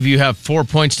You have 4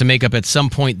 points to make up at some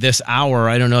point this hour.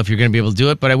 I don't know if you're going to be able to do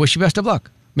it, but I wish you best of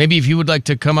luck. Maybe if you would like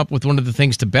to come up with one of the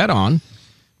things to bet on,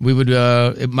 we would.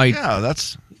 It might. Yeah,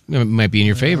 it might be in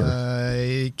your favor.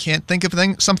 I can't think of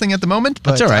something at the moment,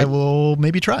 but That's all right. I will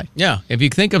maybe try. Yeah, if you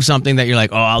think of something that you're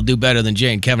like, oh, I'll do better than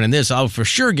Jay and Kevin in this, I'll for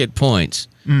sure get points.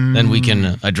 Then we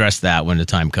can address that when the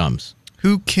time comes.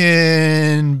 Who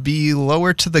can be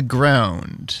lower to the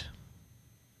ground?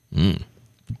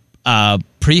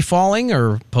 Pre-falling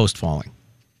or post-falling?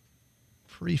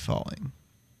 Pre-falling.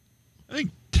 I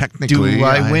think technically. Do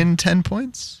I win 10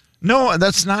 points? No,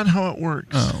 that's not how it works.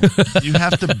 Oh. You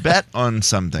have to bet on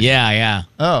something. Yeah.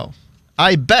 Oh.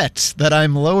 I bet that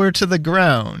I'm lower to the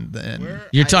ground than...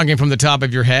 You're talking from the top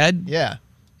of your head? Yeah.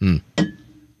 Where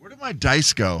did my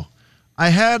dice go? I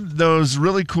had those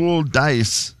really cool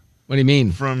dice. What do you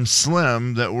mean? From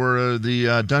Slim that were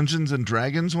the Dungeons and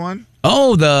Dragons one.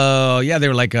 Oh, they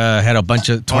were like had a bunch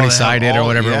of 20-sided or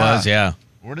whatever it was. Yeah.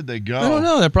 Where did they go? I don't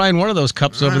know. They're probably in one of those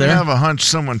cups over there. I have a hunch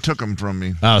someone took them from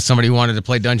me. Oh, somebody wanted to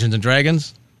play Dungeons and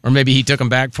Dragons? Or maybe he took them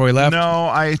back before he left? No,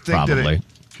 I think Probably. that it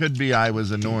could be I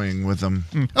was annoying with them.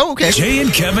 Oh, okay. Jay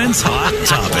and Kevin's Hot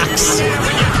Topics.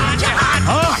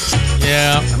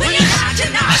 Yeah.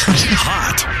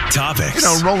 Hot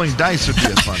Topics. Rolling dice would be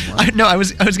a fun one. I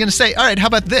was going to say, all right, how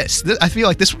about this? I feel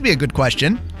like this would be a good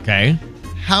question. Okay.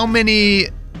 How many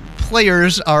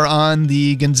players are on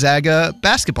the Gonzaga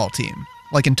basketball team,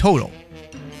 like in total?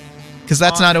 Because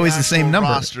that's not always the same number.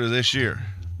 Roster this year.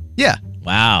 Yeah.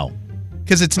 Wow.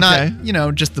 Because it's not,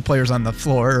 just the players on the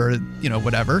floor or,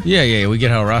 whatever. Yeah. We get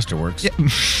how a roster works. Yeah.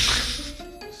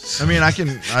 I mean, I can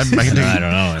take I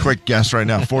don't know. a quick guess right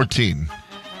now. 14.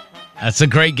 That's a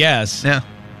great guess. Yeah.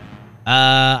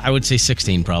 I would say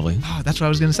 16 probably. Oh, that's what I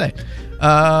was going to say.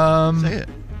 Say it.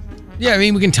 Yeah, I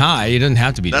mean, we can tie. It doesn't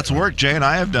have to be. That's work, Jay, and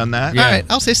I have done that. Yeah. All right,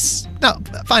 I'll say...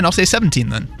 fine, I'll say 17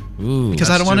 then. Ooh.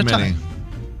 Because I don't want to tie.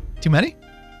 Too many?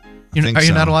 Are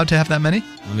you not allowed to have that many?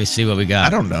 Let me see what we got. I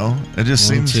don't know. It just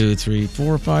 1, seems... 2, 3,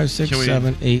 4, 5, 6,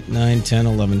 7, 8, 9, 10,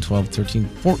 11, 12, 13,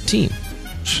 14.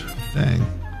 Dang.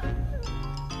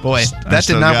 Boy, that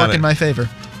did not work in my favor.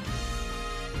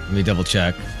 Let me double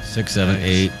check. 6, 7,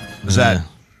 8. Is that...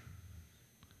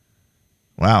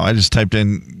 Wow, I just typed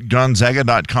in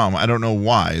Gonzaga.com. I don't know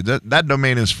why. That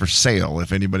domain is for sale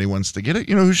if anybody wants to get it.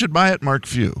 You know who should buy it? Mark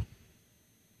Few.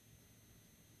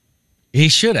 He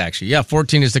should actually. Yeah,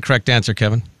 14 is the correct answer,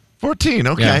 Kevin. 14,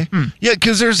 okay. Yeah,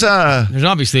 because there's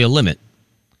obviously a limit.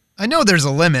 I know there's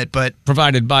a limit, but...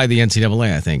 Provided by the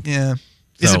NCAA, I think. Yeah.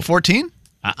 Is it 14?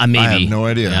 Maybe. I have no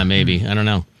idea. Yeah, maybe. I don't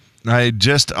know. I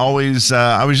just always,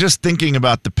 I was just thinking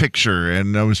about the picture,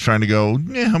 and I was trying to go,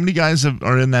 how many guys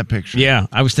are in that picture? Yeah,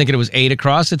 I was thinking it was 8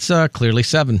 across. It's clearly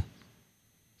 7.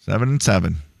 7 and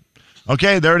 7.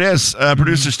 Okay, there it is.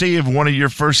 Producer Steve, one of your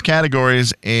first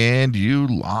categories, and you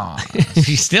lost.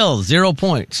 He's still 0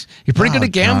 points. You're pretty good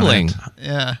at gambling.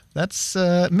 Yeah, that's...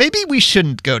 maybe we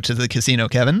shouldn't go to the casino,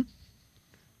 Kevin.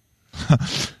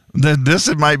 This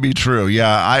it might be true.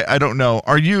 Yeah, I don't know.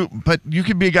 But you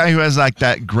could be a guy who has like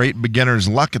that great beginner's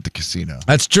luck at the casino.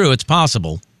 That's true. It's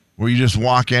possible. Where you just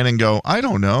walk in and go, I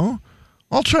don't know.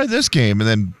 I'll try this game. And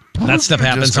then that stuff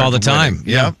happens all the time.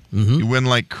 Yep. Mm-hmm. You win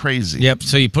like crazy. Yep.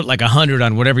 So you put like 100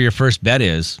 on whatever your first bet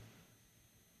is.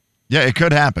 Yeah, it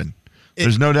could happen.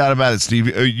 There's no doubt about it, Steve.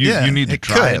 You need to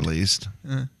try at least.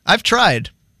 I've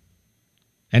tried.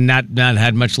 And not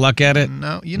had much luck at it?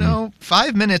 No,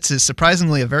 5 minutes is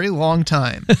surprisingly a very long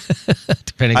time.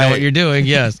 Depending on what you're doing,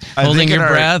 yes. Holding your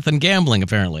breath and gambling,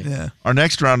 apparently. Yeah. Our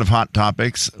next round of Hot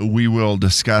Topics, we will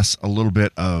discuss a little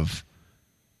bit of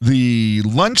the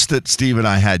lunch that Steve and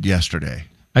I had yesterday.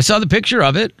 I saw the picture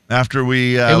of it. After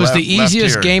we it was the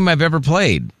easiest game I've ever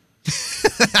played.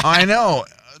 I know.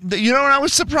 You know, and I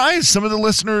was surprised. Some of the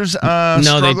listeners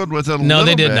struggled with it a little bit. No,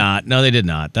 they did not. No, they did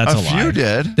not. That's a lie. A few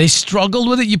did. They struggled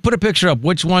with it. You put a picture up.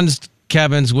 Which one's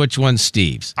Kevin's? Which one's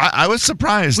Steve's? I was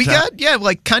surprised. We got,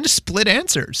 kind of split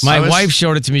answers. My wife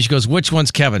showed it to me. She goes, which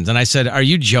one's Kevin's? And I said, are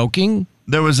you joking?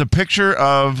 There was a picture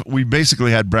of, we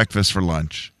basically had breakfast for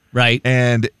lunch. Right.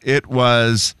 And it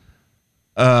was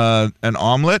an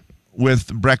omelet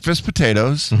with breakfast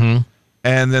potatoes. Mm-hmm.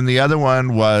 And then the other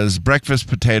one was breakfast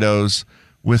potatoes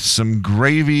with some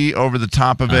gravy over the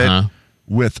top of it,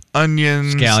 with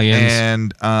onions, scallions,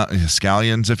 and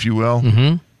scallions, if you will,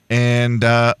 and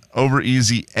over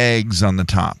easy eggs on the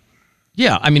top.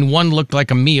 Yeah, I mean, one looked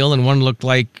like a meal and one looked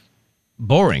like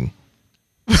boring.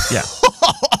 Yeah,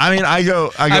 I mean, I go.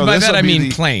 By that I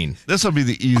mean plain. This will be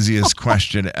the easiest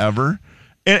question ever,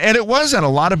 And it wasn't. A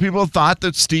lot of people thought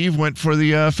that Steve went for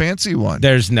the fancy one.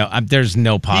 There's no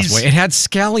possible way. It had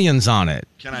scallions on it.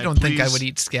 You don't think I would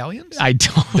eat scallions? I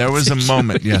don't. There was a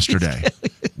moment yesterday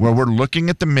where we're looking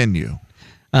at the menu.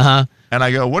 Uh-huh. And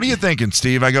I go, what are you thinking,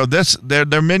 Steve? I go,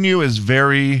 their menu is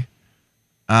very,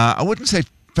 I wouldn't say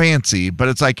fancy, but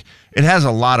it's like it has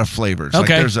a lot of flavors. Like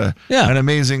Okay. there's an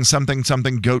amazing something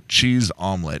goat cheese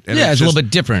omelet. And Yeah, it's a little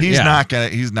bit different. He's Yeah. not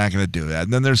gonna do that.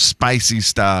 And then there's spicy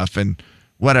stuff and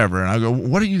whatever. And I go,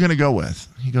 what are you gonna go with?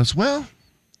 He goes, well,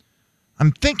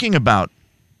 I'm thinking about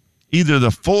either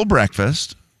the full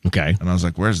breakfast. Okay. And I was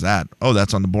like, where's that? Oh,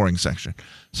 that's on the boring section.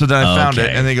 So then I found it,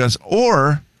 Okay. and he goes,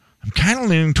 or I'm kind of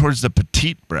leaning towards the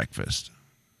petite breakfast.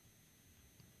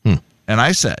 And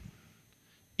I said,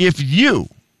 if you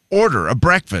order a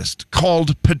breakfast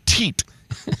called petite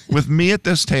with me at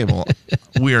this table,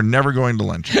 we are never going to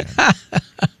lunch again.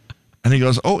 And he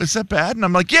goes, oh, is that bad? And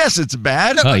I'm like, yes, it's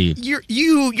bad. Oh,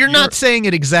 You're not saying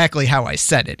it exactly how I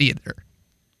said it either.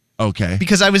 Okay.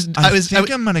 Because I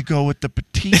think I'm going to go with the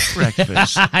petite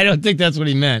breakfast. I don't think that's what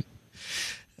he meant.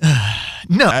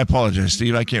 No. I apologize,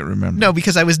 Steve. I can't remember. No,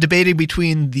 because I was debating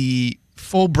between the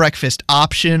full breakfast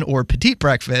option or petite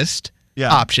breakfast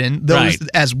option, those Right.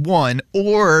 as one,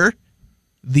 or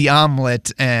the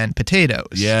omelet and potatoes.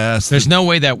 Yes. There's no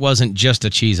way that wasn't just a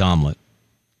cheese omelet.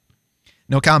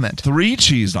 No comment. 3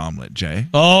 cheese omelet, Jay.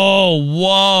 Oh,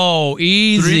 whoa,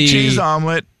 easy. 3 cheese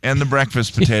omelet and the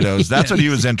breakfast potatoes. That's what he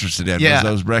was interested in, Yeah.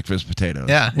 was those breakfast potatoes.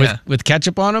 Yeah. With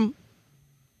ketchup on them?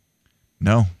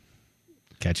 No.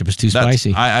 Ketchup is too That's-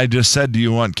 spicy. I just said, do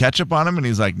you want ketchup on them? And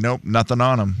he's like, nope, nothing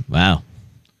on them. Wow.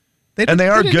 And they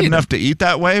are didn't good need enough to eat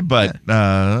that way, but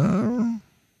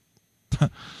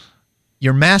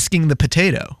You're masking the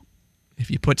potato if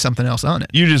you put something else on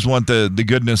it. you just want the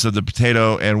goodness of the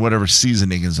potato and whatever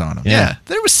seasoning is on them. Yeah.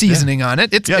 There was seasoning on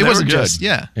it. Yeah, It they wasn't were good. just,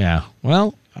 yeah. Yeah.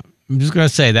 Well, I'm just going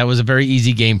to say that was a very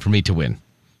easy game for me to win.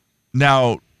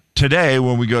 Now, today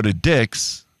when we go to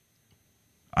Dick's,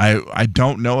 I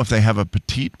don't know if they have a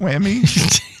petite whammy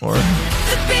or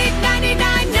The big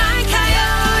 99.9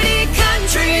 Coyote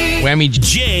Country. Whammy.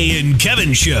 Jay and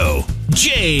Kevin Show.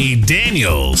 Jay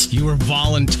Daniels. You were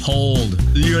voluntold.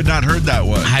 you had not heard that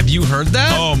one. Have you heard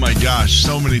that? Oh my gosh,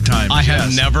 so many times. I have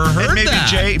yes. never heard And maybe, that.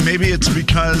 Jay, maybe it's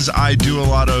because I do a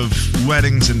lot of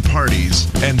weddings and parties,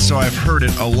 and so I've heard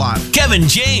it a lot. Kevin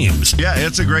James. Yeah,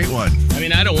 it's a great one. I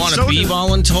mean, I don't want to So be do-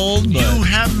 voluntold, You but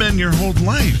have been your whole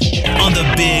life. On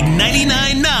the big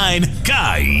 99.9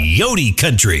 Coyote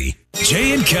Country.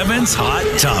 Jay and Kevin's Hot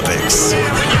Topics.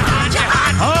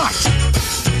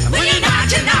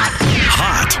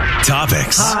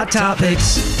 Hot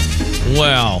Topics.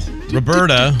 well,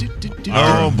 Roberta,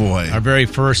 Oh boy. our very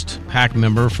first pack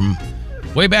member from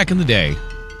way back in the day,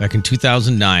 back in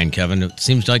 2009, Kevin. It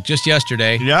seems like just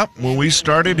yesterday, Yep. When we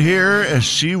started here,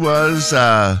 she was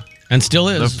and still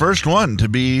the is. first one to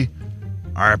be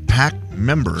our pack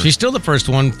member. She's still the first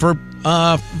one for pretty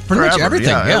much Forever, everything.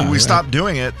 Yeah, we stopped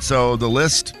doing it, so the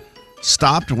list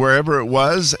stopped wherever it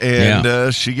was,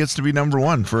 and she gets to be number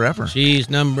 1 forever. She's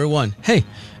number 1. Hey,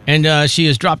 and she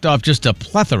has dropped off just a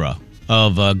plethora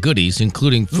of goodies,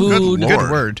 including food. Lord.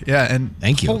 Good word. Yeah. And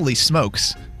Thank you. Holy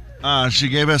smokes. She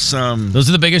gave us some Those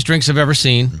are the biggest drinks I've ever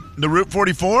seen. the Route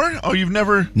 44. Oh, you've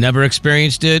never? Never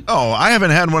experienced it. Oh, I haven't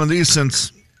had one of these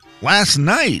since last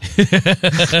night.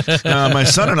 My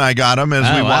son and I got them as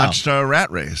we Oh, wow. watched Rat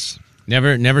Race.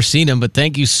 Never seen them, but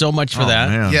thank you so much for that.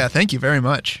 Man. Yeah. Thank you very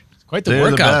much. Quite the They're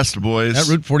the workout. best, boys. That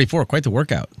Route 44, quite the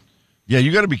workout. Yeah,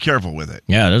 you got to be careful with it.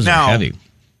 Yeah, those Now, are heavy.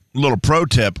 Little pro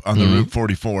tip on the Route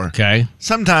 44. Okay.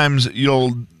 Sometimes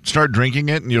you'll start drinking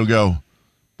it and you'll go,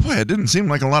 boy, it didn't seem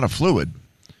like a lot of fluid.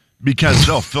 Because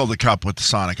they'll fill the cup with the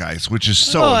Sonic Ice, which is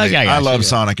so Oh, amazing. I got I you, love yeah.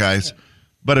 Sonic Ice.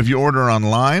 But if you order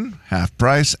online, half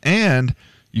price, and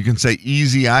you can say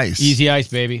easy ice. Easy ice,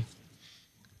 baby.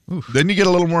 Then you get a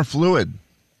little more fluid.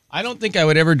 I don't think I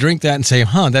would ever drink that and say,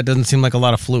 that doesn't seem like a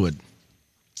lot of fluid.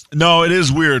 No, it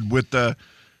is weird with the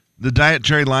Diet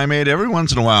Cherry Limeade. Every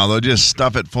once in a while, they'll just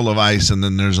stuff it full of ice, and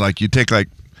then there's like, you take like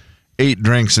 8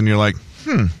 drinks, and you're like,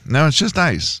 no, it's just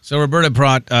ice. So Roberta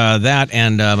brought that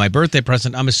and my birthday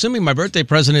present. I'm assuming my birthday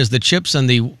present is the chips and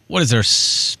the, what is there,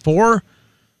 4?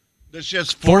 There's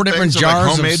just Four things different of, like,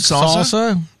 homemade homemade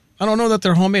salsa? I don't know that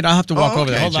they're homemade. I'll have to walk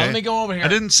over there. okay, Hold on, Jay. let me go over here. I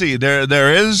didn't see.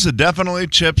 There is definitely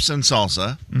chips and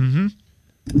salsa. Mm-hmm.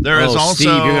 There is Oh, also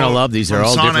Steve, you're gonna love these. They're from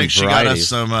all Sonic, different she got us varieties.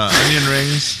 some onion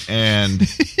rings and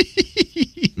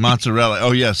mozzarella.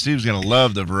 Oh yeah, Steve's gonna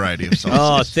love the variety of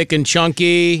salsa. Oh, thick and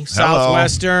chunky,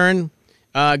 Southwestern,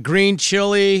 green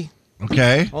chili.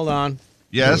 Okay. Hold on.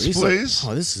 Yes, These are- please.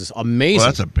 Oh, this is amazing. Well,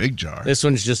 that's a big jar. This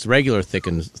one's just regular thick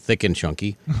and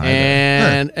chunky,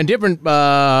 and different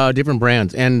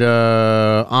brands. And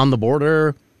on the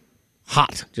border,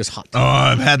 just hot. Oh,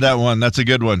 I've had that one. That's a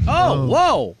good one. Oh,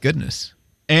 whoa! Goodness.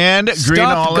 And green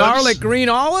Stuffed olives. garlic green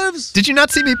olives. Did you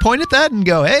not see me point at that and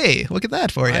go, hey, look at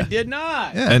that for you? I did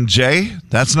not. Yeah. And Jay,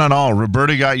 that's not all.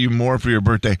 Roberta got you more for your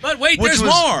birthday. But wait, which there's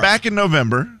was more. Back in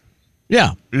November,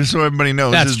 Yeah. just so everybody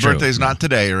knows, That's his true. birthday's not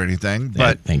today or anything.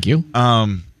 But Thank you.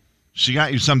 she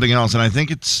got you something else, and I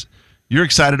think you're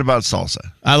excited about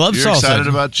salsa. I love You're salsa. excited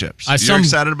about chips. You're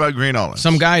excited about green olives.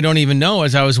 Some guy I don't even know,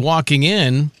 as I was walking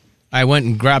in, I went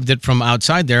and grabbed it from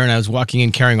outside there, and I was walking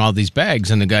in carrying all these bags,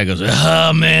 and the guy goes,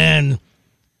 oh, man,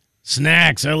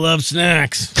 snacks. I love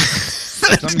snacks.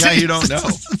 Some guy you don't know.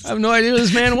 I have no idea who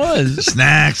this man was.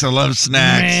 Snacks. I love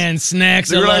snacks. Man, snacks.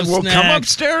 They I were love like, well, snacks. come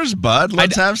upstairs, bud.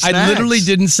 Let's have snacks. I literally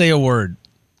didn't say a word.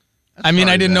 I mean,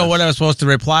 I didn't know best. what I was supposed to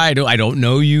reply. I don't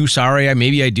know you. Sorry.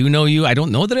 Maybe I do know you. I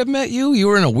don't know that I've met you. You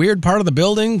were in a weird part of the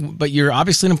building, but you're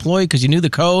obviously an employee because you knew the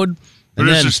code. And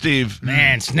Producer then, Steve,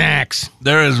 man, snacks.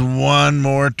 there is one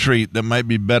more treat that might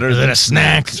be better Is it than a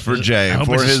snack? for Jay I hope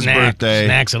for it's a his snack. birthday.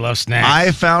 Snacks. I love snacks.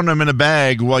 I found them in a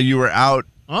bag while you were out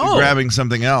grabbing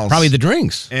something else. Probably the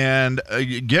drinks. And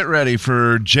get ready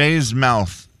for Jay's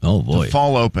mouth Oh, boy. to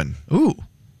fall open Ooh.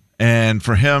 and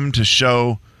for him to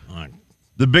show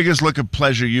the biggest look of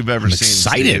pleasure you've ever I'm seen.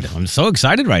 excited. Steve. I'm so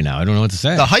excited right now. I don't know what to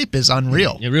say. The hype is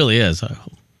unreal. It really is.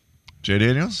 Jay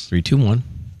Daniels, 3, 2, 1.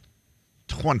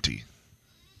 20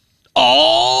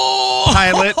 Oh!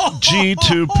 Pilot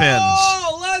G2 pins.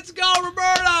 Oh, let's go,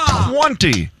 Roberta!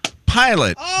 20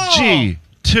 Pilot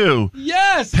G2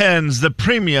 Yes! pens, the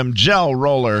premium gel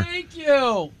roller. Thank you.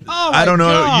 Oh, I don't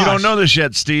know. You don't know this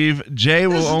yet, Steve. Jay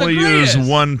will This is the only use greatest.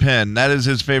 one pen. That is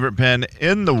his favorite pen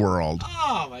in the world.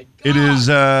 Oh, my God. It is,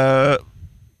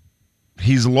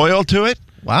 he's loyal to it.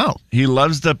 Wow. He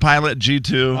loves the Pilot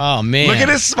G2. Oh, man. Look at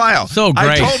his smile. So I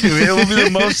great. told you, it will be the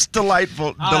most delighted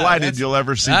that's- you'll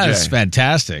ever see That Jay. is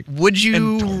fantastic. Would you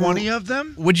And 20 of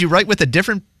them? Would you write with a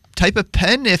different type of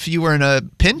pen if you were in a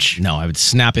pinch? No, I would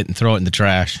snap it and throw it in the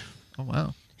trash. Oh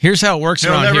wow. Here's how it works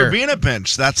He'll around never here. be in a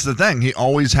pinch. That's the thing. He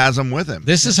always has them with him.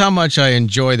 This is how much I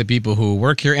enjoy the people who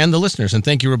work here and the listeners. And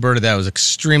thank you, Roberta. That was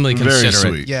extremely Very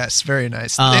considerate. sweet. Yes, very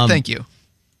nice. Um, Thank you.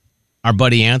 Our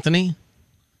buddy Anthony,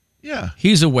 Yeah.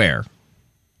 he's aware.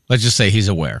 Let's just say he's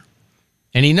aware.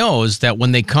 And he knows that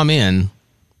when they come in,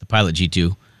 the Pilot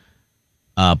G2,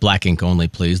 black ink only,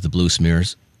 please, the blue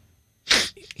smears.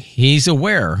 He's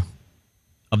aware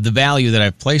of the value that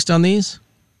I've placed on these,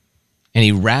 and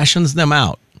he rations them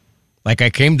out. Like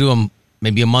I came to him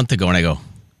maybe a month ago, and I go,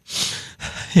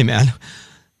 hey, man.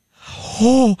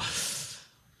 Oh,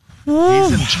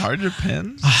 He's in charge of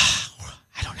pens?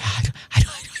 I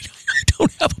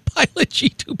don't have a Pilot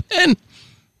G2 pen.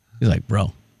 He's like,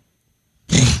 bro.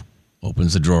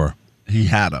 Opens the drawer. He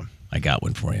had them. I got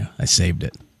one for you. I saved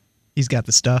it. He's got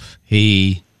the stuff.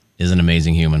 He is an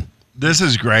amazing human. This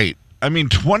is great. I mean,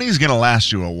 20 is going to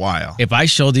last you a while. If I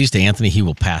show these to Anthony, he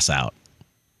will pass out.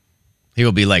 He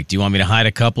will be like, do you want me to hide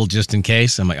a couple just in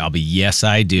case? I'm like, I'll be, yes,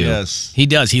 I do. Yes. He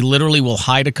does. He literally will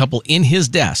hide a couple in his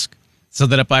desk so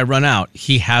that if I run out,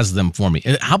 he has them for me.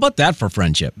 How about that for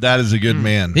friendship? That is a good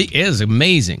man. He is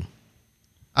amazing.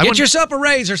 Get yourself a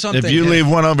raise or something. If you leave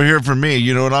one over here for me,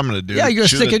 you know what I'm going to do? Yeah, you're going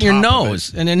to Chew stick the it in your top of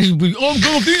nose. And then he'll be, oh,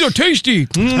 God, these are tasty.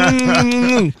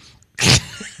 Mm.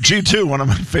 G2, one of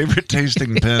my favorite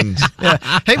tasting pens.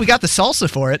 Hey, we got the salsa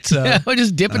for it. So Yeah, we'll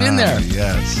just dip it in there.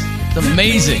 Yes. It's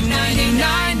amazing.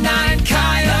 99.9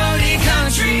 Coyote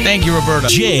Country. Thank you, Roberta.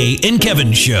 Jay and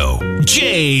Kevin Show.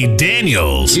 Jay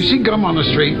Daniels. You see gum on the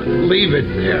street, leave it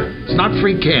there. It's not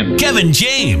free candy. Kevin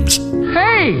James.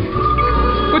 Hey,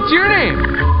 what's your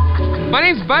name? My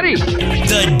name's Buddy.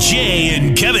 The Jay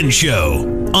and Kevin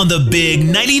Show on the Big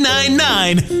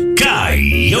 99.9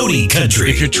 Coyote Country.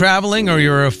 If you're traveling or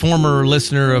you're a former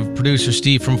listener of producer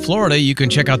Steve from Florida, you can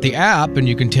check out the app and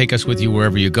you can take us with you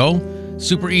wherever you go.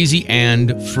 Super easy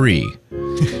and free.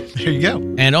 there you go.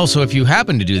 And also, if you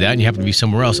happen to do that and you happen to be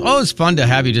somewhere else, it's fun to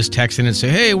have you just text in and say,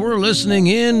 hey, we're listening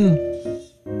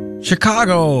in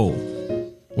Chicago,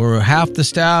 where half the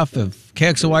staff of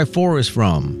KXOY4 is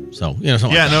from. So, something like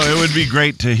Yeah, that. no, it would be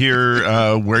greit to hear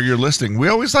where you're listening. We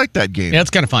always like that game. Yeah,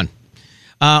 it's kind of fun.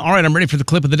 All right, I'm ready for the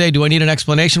clip of the day. Do I need an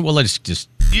explanation? Well, let's just...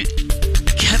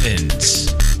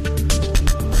 Kevin's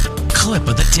clip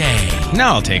of the day.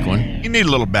 Now I'll take one. You need a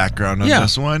little background on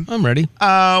this one. I'm ready.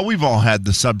 We've all had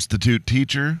the substitute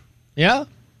teacher. Yeah?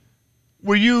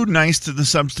 Were you nice to the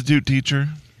substitute teacher?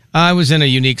 I was in a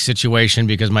unique situation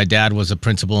because my dad was a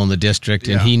principal in the district,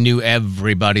 and he knew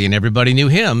everybody, and everybody knew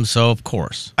him, so of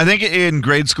course. I think in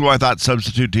grade school, I thought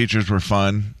substitute teachers were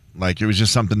fun. Like, it was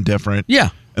just something different. Yeah.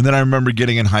 And then I remember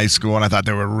getting in high school, and I thought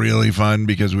they were really fun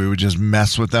because we would just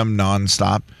mess with them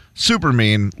nonstop. Super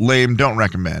mean, lame, don't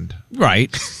recommend.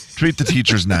 Right. Treat the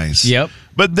teachers nice. Yep.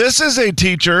 But this is a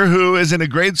teacher who is in a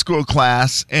grade school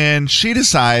class, and she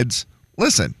decides,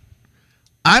 listen,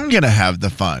 I'm going to have the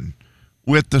fun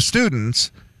with the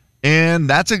students, and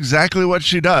that's exactly what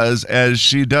she does, as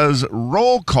she does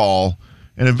roll call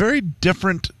in a very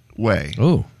different way.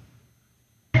 Oh.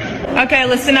 Okay,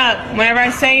 listen up. Whenever I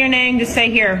say your name, just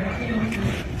say here.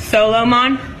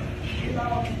 Solomon.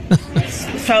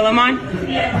 Solomon.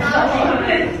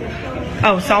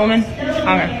 Oh, Solomon.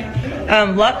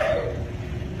 Okay. Luck.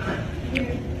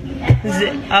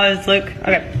 It's Luke.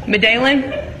 Okay. Medallion.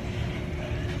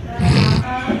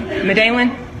 Medallion.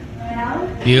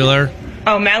 Bueller.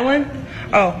 Oh, Madeline.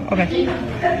 Oh, okay.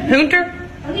 Hunter.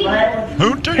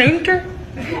 Hunter? Hunter.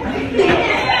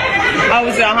 Oh,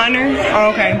 was it a hunter?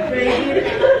 Oh,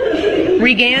 okay.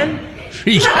 Regan.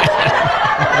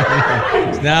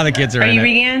 Now the kids are Are in you it.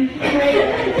 Regan?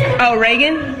 Oh,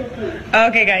 Reagan.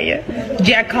 Okay, got you.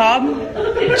 Jacob.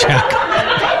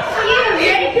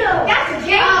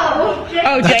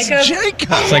 Oh, That's Jacob. Jacob.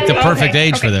 It's like the perfect Okay,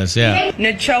 age okay. for this, yeah.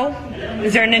 Nichol.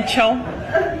 Is there a Nichol?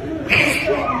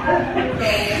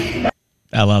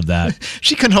 I love that.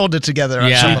 She couldn't hold it together. On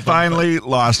Yeah. some She of them. finally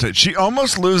lost it. She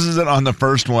almost loses it on the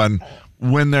first one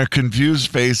when they're confused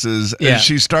faces, Yeah. and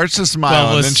she starts to smile, Well,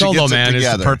 and with then she Solo gets Man it is the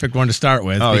together. perfect one to start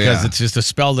with Oh, because yeah. it's just a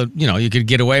spell that, you could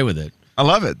get away with it. I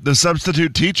love it. The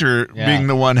substitute teacher Yeah. being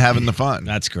the one having the fun.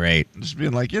 That's great. Just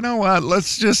being like, you know what?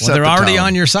 Let's just Well, set they're the already tone.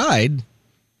 on your side.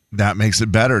 That makes it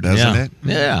better, doesn't Yeah. it?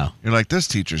 Yeah. You're like, this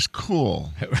teacher's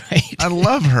cool. Right. I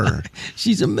love her.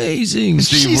 She's amazing.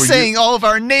 Steve, were you- She's saying all of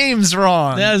our names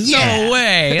wrong. There's no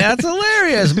way. That's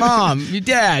hilarious, Mom. Your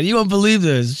dad, you won't believe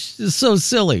this. It's so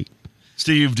silly.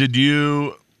 Steve, did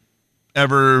you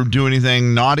ever do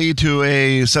anything naughty to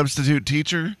a substitute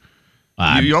teacher?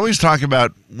 You always talk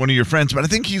about one of your friends, but I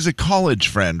think he's a college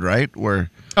friend, right? Where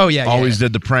Oh, yeah. always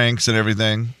did the pranks and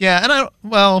everything. Yeah, and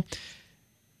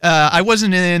I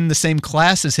wasn't in the same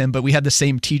class as him, but we had the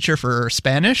same teacher for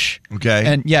Spanish. Okay.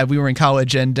 And yeah, we were in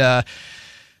college, and the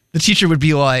teacher would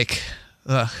be like,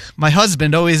 my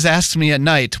husband always asks me at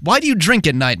night, why do you drink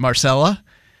at night, Marcella?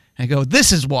 And I go,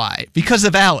 this is why, because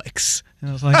of Alex. And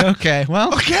I was like, okay,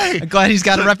 well, Okay. I'm glad he's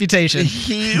got a reputation.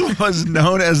 He was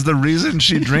known as the reason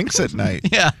she drinks at night.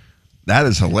 Yeah. That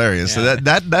is hilarious. So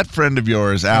that friend of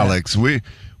yours, Alex, we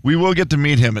will get to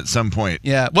meet him at some point.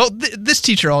 Yeah. Well, this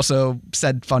teacher also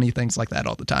said funny things like that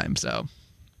all the time, so.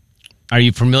 Are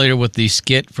you familiar with the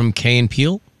skit from Kay and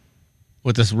Peele?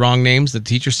 With the wrong names the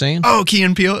teacher's saying? Oh, Key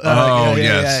and Peele. Oh,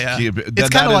 yeah, yes. yeah. That It's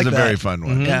kind of is like a that. very fun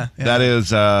one. Yeah, yeah. That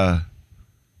is,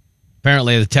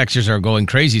 Apparently the texters are going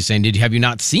crazy saying, have you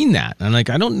not seen that? And I'm like,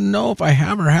 I don't know if I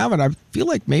have or haven't. I feel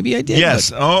like maybe I did.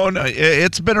 yes. but- Oh, no.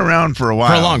 It's been around for a while.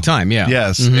 For a long time, yeah.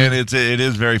 Yes. Mhm. And it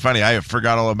is very funny. I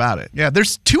forgot all about it. Yeah,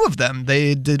 there's two of them.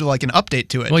 They did like an update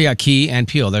to it. Well, yeah, Key and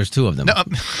Peele. There's two of them. No,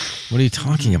 What are you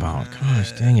talking about?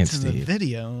 Gosh, dang it, to the Steve.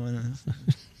 video.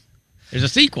 There's a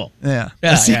sequel. Yeah,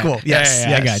 Yeah, a sequel. yeah. Yes, Yeah,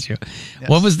 yes. I got you.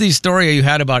 What was the story you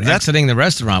had about exiting the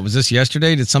restaurant? Was this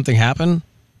yesterday? Did something happen?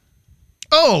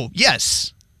 Oh,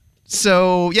 yes.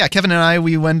 So, yeah, Kevin and I,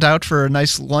 we went out for a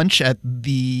nice lunch at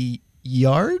the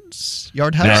Yard House?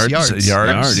 Yards,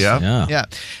 yeah. Yeah.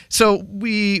 So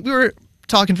we were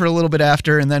talking for a little bit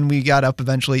after, and then we got up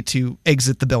eventually to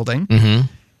exit the building. Mm-hmm.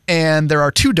 And there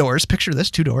are two doors. Picture this,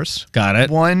 two doors. Got it.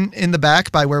 One in the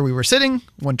back by where we were sitting,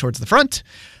 one towards the front.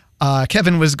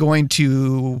 Kevin was going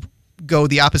to go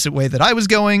the opposite way that I was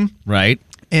going, Right.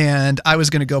 and I was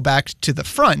going to go back to the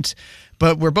front.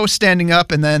 But we're both standing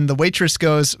up, and then the waitress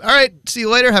goes, all right, see you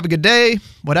later, have a good day,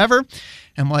 whatever.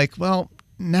 I'm like, well,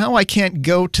 now I can't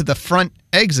go to the front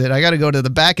exit. I got to go to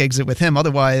the back exit with him.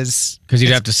 Otherwise, Because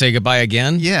you'd have to say goodbye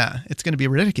again? yeah, it's going to be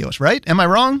ridiculous, right? Am I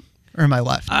wrong or am I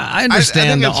left? I I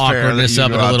understand think the it's fair that awkwardness you of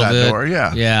go it a out little that bit. door,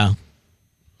 yeah. Yeah.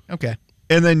 Okay.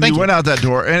 And then Thank you you. went out that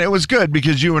door, and it was good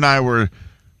because you and I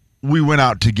we went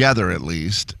out together at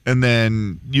least, and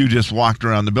then you just walked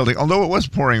around the building, although it was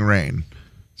pouring rain.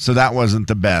 So that wasn't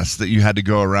the best that you had to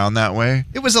go around that way.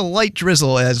 It was a light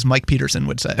drizzle, as Mike Peterson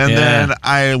would say. And Yeah. then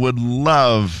I would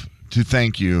love to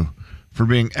thank you for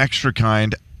being extra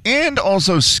kind and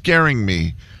also scaring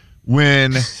me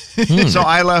when. So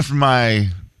I left my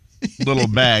little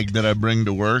bag that I bring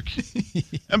to work.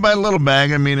 And by little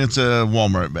bag, I mean it's a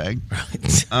Walmart bag.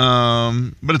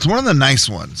 But it's one of the nice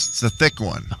ones. It's a thick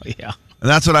one. Oh, yeah. And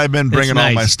that's what I've been bringing all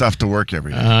nice. my stuff to work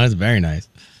every day. That's very nice.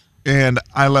 And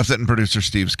I left it in producer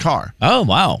Steve's car. Oh,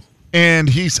 wow. And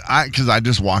because I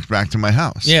just walked back to my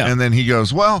house. Yeah. And then he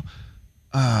goes, well,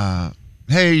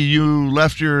 hey, you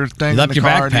left your thing left in the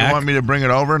your car. Do backpack. you want me to bring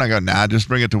it over? And I go, nah, just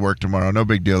bring it to work tomorrow. No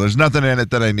big deal. There's nothing in it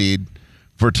that I need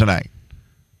for tonight.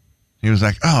 He was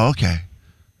like, oh, okay.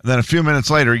 And then a few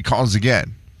minutes later, he calls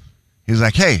again. He's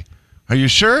like, hey, are you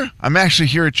sure? I'm actually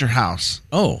here at your house.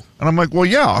 Oh. And I'm like, well,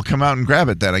 yeah, I'll come out and grab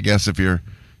it then, I guess, if you're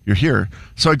here.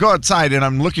 So I go outside, and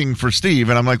I'm looking for Steve,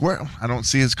 and I'm like, well, I don't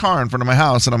see his car in front of my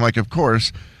house. And I'm like, of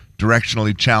course,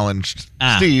 directionally challenged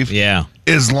Steve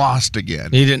is lost again.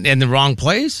 He didn't in the wrong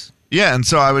place? Yeah, and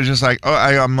so I was just like,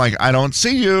 I'm like, I don't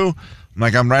see you. I'm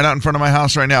like, I'm right out in front of my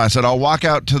house right now. I said, I'll walk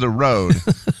out to the road,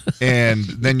 and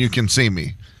then you can see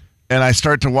me. And I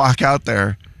start to walk out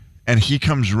there, and he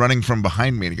comes running from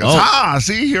behind me. And he goes,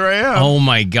 see, here I am. Oh,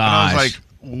 my gosh. And I was like,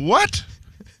 what?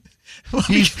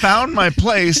 He found my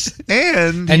place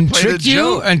and played tricked a you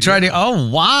joke. and tried to. Oh,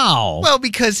 wow. Well,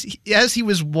 because as he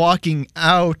was walking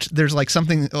out, there's like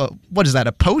something, what is that,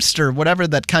 a post or whatever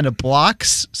that kind of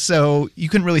blocks? So you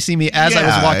couldn't really see me as I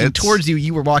was walking towards you.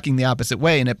 You were walking the opposite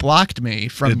way, and it blocked me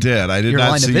from It did. I did your not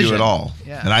line of see you vision. at all.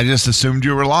 Yeah. And I just assumed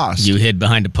you were lost. You hid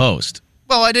behind a post.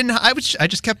 Well, I didn't. I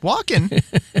just kept walking,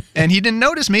 and he didn't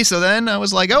notice me. So then I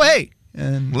was like, oh, hey.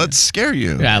 And let's scare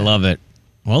you. Yeah, I love it.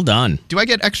 Well done. Do I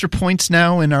get extra points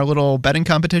now in our little betting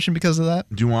competition because of that?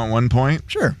 Do you want 1 point?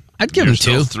 Sure. I'd give You're him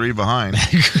still 2. 3 behind.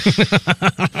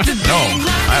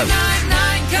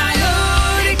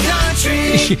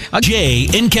 Jay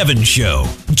and Kevin Show.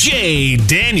 Jay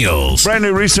Daniels. Brand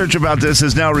new research about this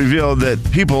has now revealed that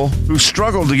people who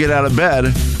struggle to get out of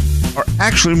bed are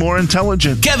actually more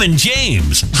intelligent. Kevin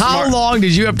James. How long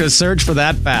did you have to search for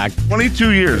that fact?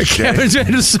 22 years. Kevin's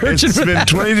been searching It's for been that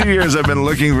 22 years I've been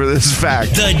looking for this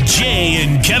fact. The Jay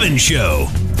and Kevin Show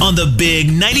on the Big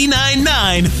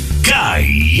 99.9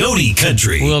 Coyote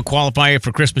Country. We'll qualify you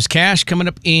for Christmas cash coming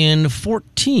up in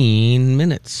 14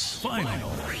 minutes. Final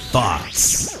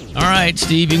thoughts. All right,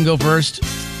 Steve, you can go first.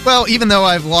 Well, even though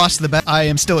I've lost the bet, I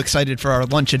am still excited for our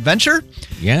lunch adventure.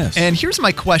 Yes. And here's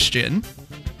my question.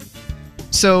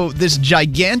 So this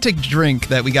gigantic drink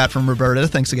that we got from Roberta,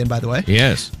 thanks again, by the way.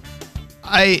 Yes.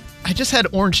 I just had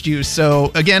orange juice.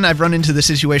 So again, I've run into the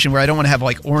situation where I don't want to have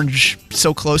like orange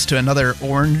so close to another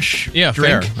orange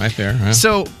drink. Fair. Huh?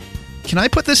 So can I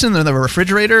put this in the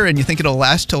refrigerator and you think it'll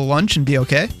last till lunch and be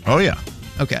okay? Oh, yeah.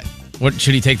 Okay. What,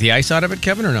 should he take the ice out of it,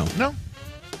 Kevin, or no? No.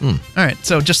 All right.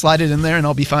 So just slide it in there and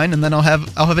I'll be fine. And then I'll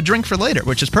have a drink for later,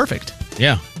 which is perfect.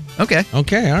 Yeah. Okay.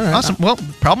 Okay, all right. Awesome. Well,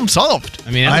 problem solved.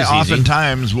 I mean, I that was easy.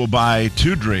 oftentimes will buy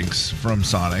 2 drinks from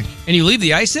Sonic And you leave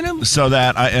the ice in them? so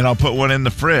that I'll put one in the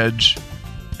fridge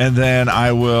and then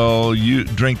I will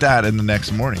drink that in the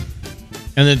next morning.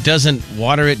 And it doesn't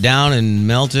water it down and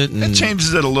melt it? And It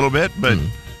changes it a little bit, but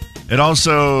it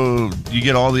also, you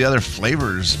get all the other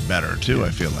flavors better too, I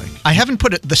feel like. I haven't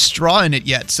put the straw in it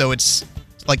yet, so it's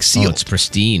like sealed. Oh, it's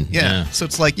pristine. Yeah. So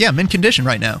it's like, mint condition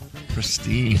right now.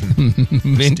 Pristine.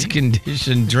 Mint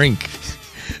condition drink.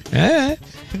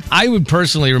 I would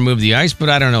personally remove the ice, but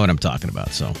I don't know what I'm talking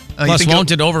about. So, you plus, think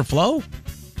won't it overflow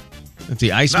if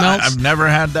the ice melts? I've never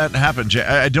had that happen, Jay.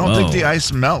 I don't think the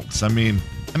ice melts. I mean,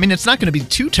 it's not going to be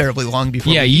too terribly long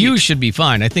before. Yeah, we you eat. should be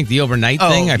fine. I think the overnight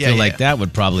thing, I feel like that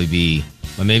would probably be,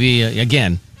 well, maybe,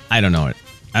 again, I don't know it.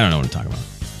 I don't know what I'm talking about.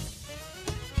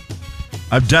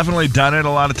 I've definitely done it a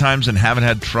lot of times and haven't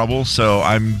had trouble, so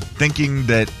I'm thinking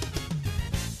that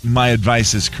my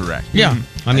advice is correct. Yeah.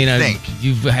 I mean, I think.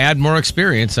 You've had more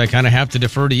experience. I kind of have to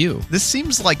defer to you. This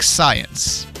seems like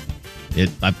science. It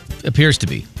appears to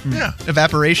be. Yeah.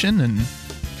 Evaporation and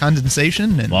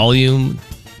condensation and volume.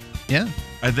 Yeah.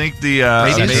 I think the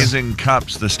amazing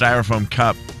cups, the styrofoam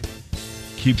cup,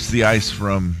 keeps the ice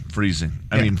from freezing.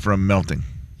 I mean, from melting.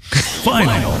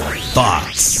 Final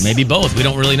thoughts. Maybe both. We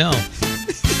don't really know.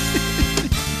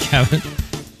 Kevin.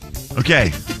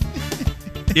 Okay.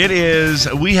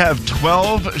 We have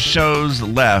 12 shows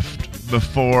left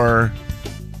before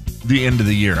the end of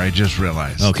the year, I just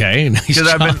realized. Okay. Nice Because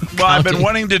job I've been counting.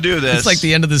 wanting to do this. It's like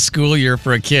the end of the school year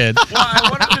for a kid. Well, I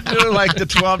wanted to do like the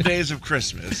 12 days of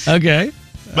Christmas. Okay.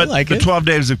 But like the it. 12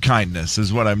 days of kindness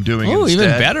is what I'm doing Oh, instead.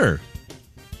 even better.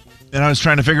 And I was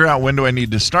trying to figure out when do I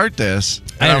need to start this.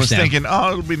 And I was understand. thinking,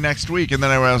 it'll be next week. And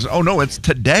then I was, oh, no, it's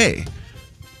today.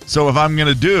 So if I'm going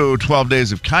to do 12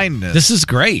 days of kindness, This is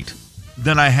great.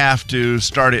 then I have to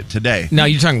start it today. Now,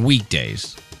 you're talking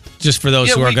weekdays. Just for those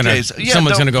Yeah, who are going weekdays. to, Yeah,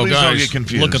 someone's going to go, please don't guys, get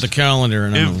confused. look at the calendar.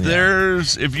 And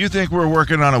If you think we're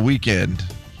working on a weekend,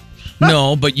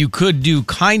 No, but you could do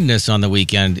kindness on the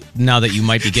weekend now that you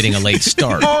might be getting a late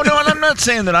start. Oh, no, and I'm not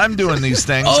saying that I'm doing these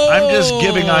things. I'm just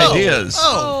giving ideas.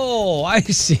 Oh, I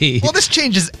see. Well, this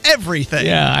changes everything.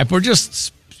 Yeah, we're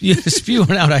just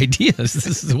spewing out ideas.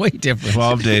 This is way different.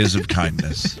 12 days of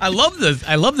kindness. I love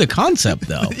the concept,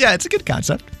 though. Yeah, it's a good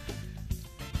concept.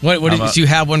 What do you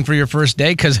have one for your first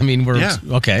day? Because, I mean, we're...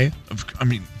 Okay. I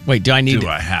mean... Wait, do I need... Do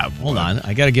I have Hold one? on.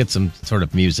 I got to get some sort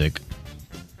of music.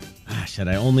 Gosh, had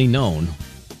I only known.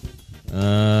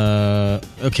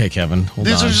 Okay, Kevin, hold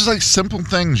on. These are just like simple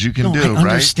things you can do, I right?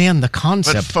 understand the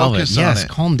concept But focus of it. on Yes, it.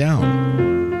 calm down.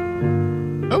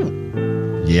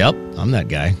 Oh, Yep, I'm that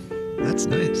guy. that's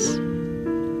nice.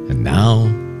 And now,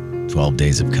 12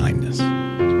 days of kindness.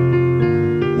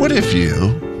 What if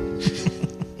you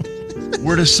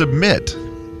were to submit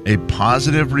a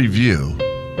positive review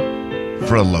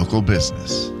for a local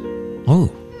business? Oh.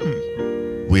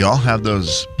 We all have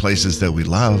those places that we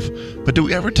love, but do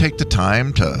we ever take the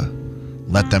time to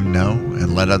let them know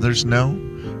and let others know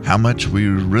how much we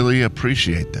really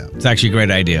appreciate them? It's actually a great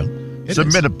idea.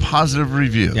 Submit a positive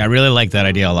review Yeah, I really like that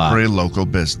idea a lot. for a local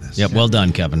business. Yep, well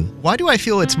done, Kevin. Why do I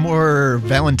feel it's more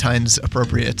Valentine's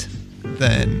appropriate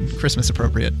than Christmas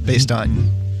appropriate based on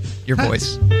your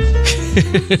voice?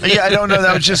 Yeah, I don't know.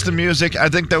 That was just the music. I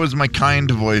think that was my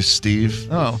kind voice, Steve.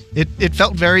 Oh, it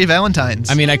felt very Valentine's.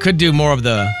 I mean, I could do more of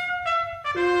the...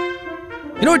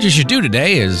 You know what you should do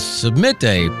today is submit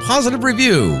a positive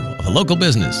review of a local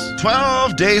business.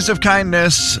 12 days of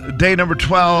kindness, day number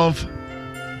 12.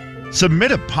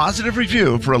 Submit a positive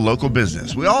review for a local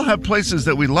business. We all have places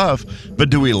that we love, but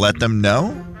do we let them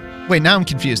know? Wait, now I'm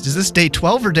confused. Is this day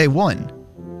 12 or day 1?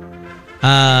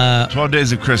 12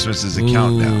 days of Christmas is a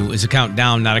countdown. Is a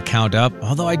countdown, not a count up.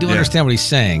 Although I do understand what he's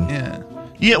saying. Yeah.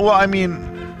 Yeah, well, I mean,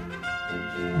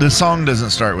 the song doesn't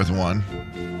start with 1.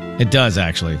 It does,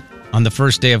 actually. On the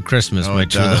first day of Christmas, Oh, my it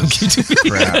true love does. came to me.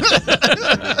 Crap.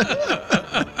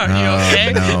 Are you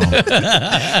okay?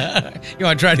 No. You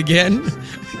want to try it again?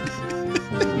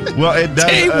 Well, it does.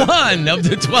 Day 1 of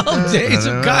the 12 days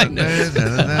of kindness.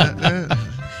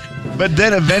 But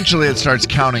then eventually it starts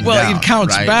counting down. Well, it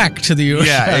counts right? back to the...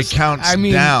 Yeah, it counts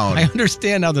down. I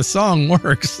understand how the song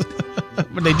works,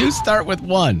 but they do start with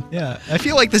 1. Yeah. I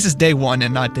feel like this is day 1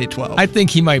 and not day 12. I think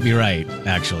he might be right,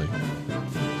 actually.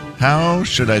 How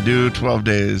should I do 12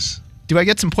 days? Do I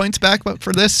get some points back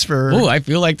for this? Oh, I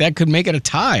feel like that could make it a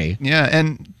tie. Yeah,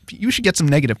 and you should get some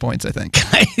negative points, I think.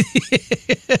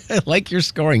 I like your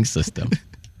scoring system.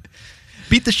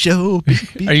 Beat the show.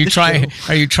 Beat Are you the trying?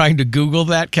 show. Are you trying to Google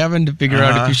that, Kevin, to figure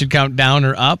out if you should count down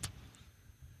or up?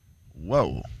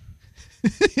 Whoa.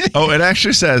 Oh, it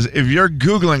actually says if you're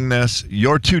Googling this,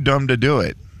 you're too dumb to do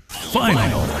it.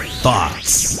 Final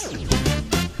thoughts.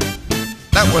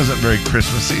 That wasn't very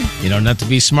Christmassy. You don't have to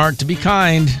be smart to be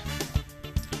kind.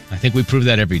 I think we prove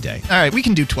that every day. All right, we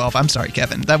can do 12. I'm sorry,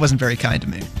 Kevin. That wasn't very kind to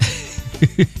me.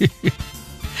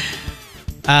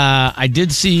 I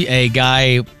did see a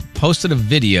guy posted a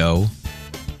video.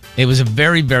 It was a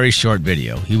very, very short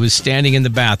video. He was standing in the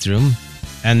bathroom,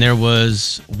 and there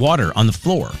was water on the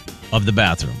floor of the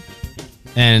bathroom.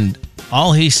 And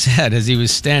all he said as he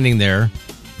was standing there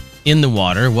in the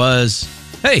water was,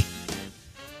 "Hey,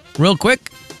 real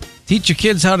quick, teach your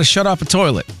kids how to shut off a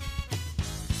toilet."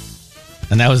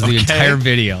 And that was the entire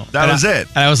video. That was it.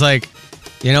 And I was like,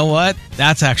 you know what?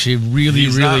 That's actually really,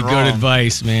 He's really not good wrong.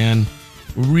 advice, man.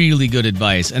 Really good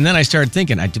advice. And then I started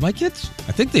thinking, do my kids?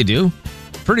 I think they do.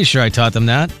 Pretty sure I taught them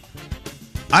that.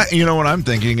 You know what I'm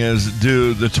thinking is,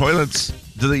 do the toilets,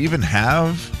 do they even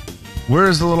have, where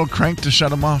is the little crank to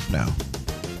shut them off now?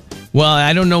 Well,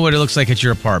 I don't know what it looks like at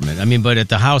your apartment. I mean, but at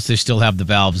the house, they still have the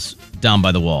valves down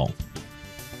by the wall.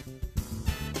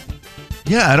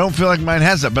 Yeah, I don't feel like mine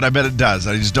has that, but I bet it does.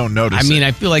 I just don't notice I mean, it.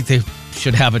 I feel like they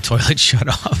should have a toilet shut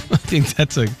off. I think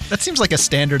that's a... That seems like a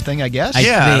standard thing, I guess.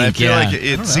 Yeah, and I think, feel yeah. like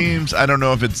it seems, I don't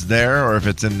know if it's there or if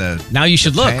it's in the Now you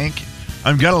should look. tank.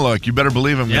 I'm going to look. You better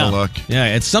believe I'm Yeah. going to look.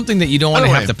 Yeah, it's something that you don't want to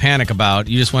By the have way- to panic about.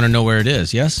 You just want to know where it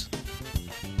is, yes?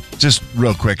 Just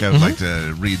real quick, I would like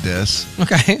to read this.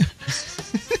 Okay.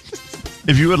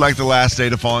 If you would like the last day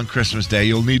to fall on Christmas Day,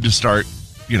 you'll need to start,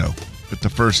 with the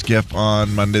first gift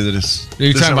on Monday. You're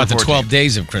talking December about the 14th. 12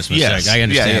 days of Christmas. Yes. I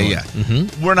understand. Yeah.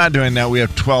 Mm-hmm. We're not doing that. We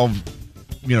have 12,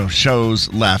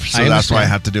 shows left, so I that's why I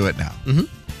understand. have to do it now.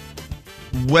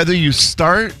 Mm-hmm. Whether you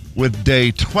start with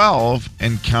day 12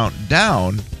 and count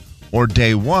down or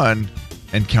day 1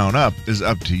 and count up is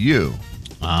up to you.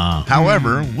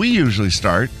 However, we usually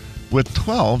start with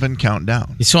 12 and count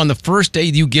down. So on the first day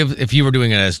you give, if you were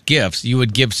doing it as gifts, you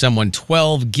would give someone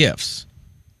 12 gifts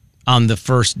on the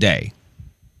first day.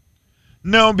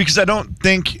 No, because I don't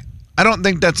think I don't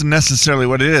think that's necessarily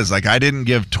what it is. Like, I didn't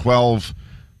give 12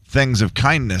 things of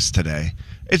kindness today.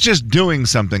 It's just doing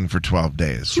something for 12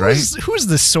 days, right? Who's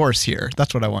the source here?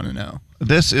 That's what I want to know.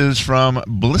 This is from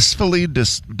Blissfully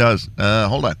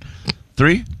hold on.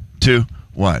 3, 2,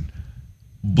 1.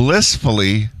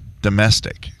 Blissfully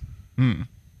Domestic.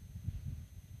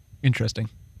 Interesting.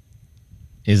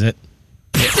 Is it?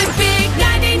 The big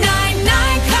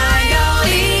 99.9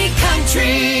 Coyote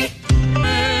Country.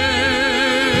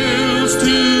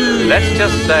 Let's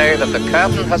just say that the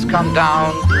curtain has come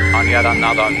down on yet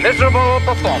another miserable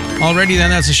performance. Alrighty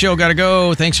then, that's the show. Gotta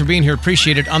go. Thanks for being here.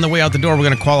 Appreciate it. On the way out the door, we're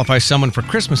going to qualify someone for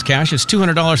Christmas cash. It's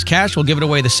 $200 cash. We'll give it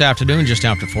away this afternoon just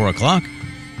after 4 o'clock.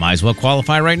 Might as well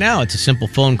qualify right now. It's a simple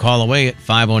phone call away at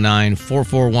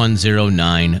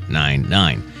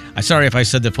 509-441-0999. I'm sorry if I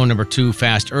said the phone number too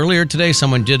fast earlier today.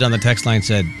 Someone did on the text line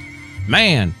said,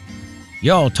 man,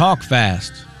 y'all talk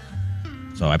fast.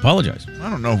 So I apologize. I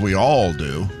don't know if we all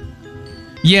do.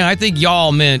 Yeah, I think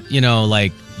y'all meant,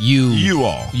 like you. You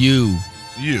all. You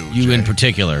Jay. in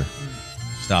particular.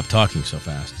 Stop talking so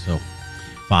fast. So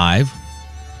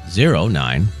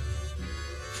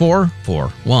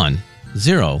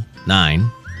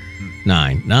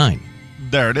 509-441-0999.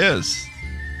 There it is.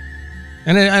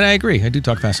 And I agree. I do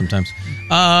talk fast sometimes.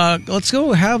 Let's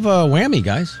go have a whammy,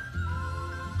 guys.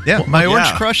 Yeah, my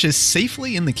Orange Crush is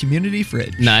safely in the community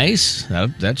fridge. Nice.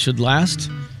 That should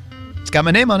last. It's got my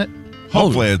name on it.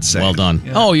 Hopefully it's safe. Well done.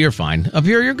 Yeah. Oh, you're fine. Up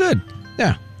here, you're good.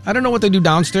 Yeah. I don't know what they do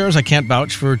downstairs. I can't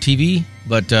vouch for TV,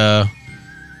 but or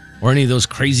any of those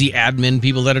crazy admin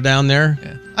people that are down there.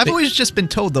 Yeah. I've always just been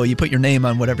told, though, you put your name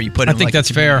on whatever you put in I think like, that's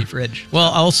a fair. Fridge. Well,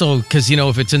 also, because,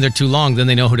 if it's in there too long, then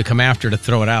they know who to come after to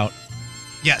throw it out.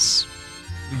 Yes.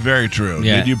 Very true.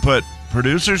 Yeah. Did you put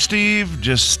producer Steve,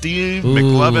 just Steve,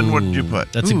 McLovin? What did you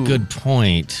put? That's a good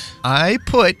point. I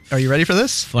put, are you ready for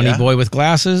this? Funny boy with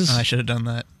glasses. I should have done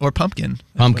that. Or Pumpkin. That's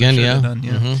Pumpkin, what I should have yeah. done,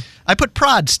 Mm-hmm. I put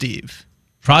Prod Steve.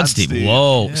 Prod Steve. Steve.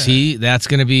 Whoa. Yeah. See, that's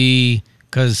going to be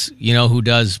because you know who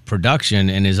does production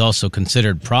and is also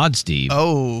considered Prod Steve.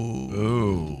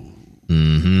 Oh.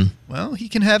 Mm-hmm. Well, he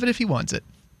can have it if he wants it.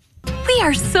 We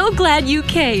are so glad you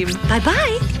came.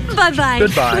 Bye-bye. Bye-bye.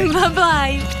 Goodbye.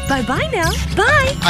 Bye-bye. Bye-bye now. Bye.